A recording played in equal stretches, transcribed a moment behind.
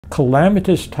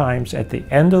Calamitous times at the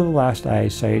end of the last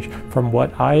ice age, from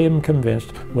what I am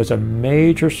convinced was a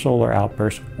major solar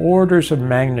outburst, orders of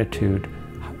magnitude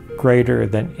greater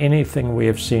than anything we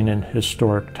have seen in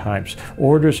historic times,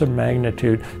 orders of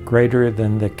magnitude greater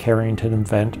than the Carrington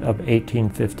Event of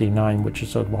 1859, which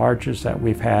is the largest that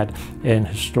we've had in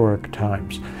historic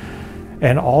times.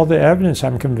 And all the evidence,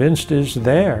 I'm convinced, is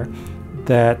there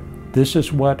that this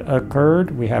is what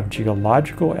occurred. We have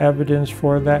geological evidence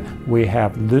for that. We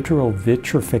have literal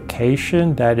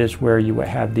vitrification. That is where you would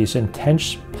have these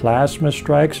intense plasma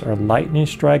strikes or lightning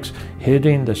strikes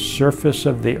hitting the surface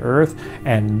of the Earth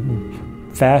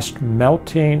and fast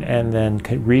melting and then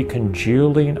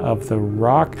recongealing of the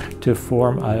rock to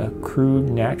form a crude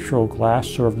natural glass,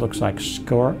 sort of looks like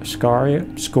scoria.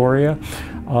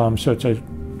 So it's a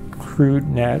crude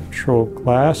natural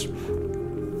glass.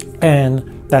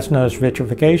 And that's known as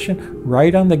vitrification,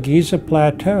 right on the Giza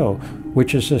Plateau,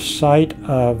 which is the site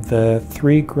of the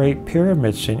 3 great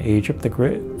pyramids in Egypt, the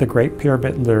Great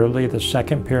Pyramid, literally, the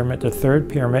Second Pyramid, the Third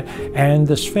Pyramid, and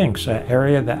the Sphinx, an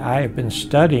area that I have been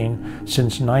studying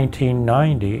since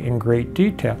 1990 in great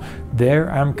detail. There,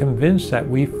 I'm convinced that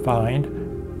we find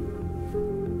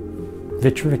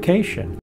vitrification.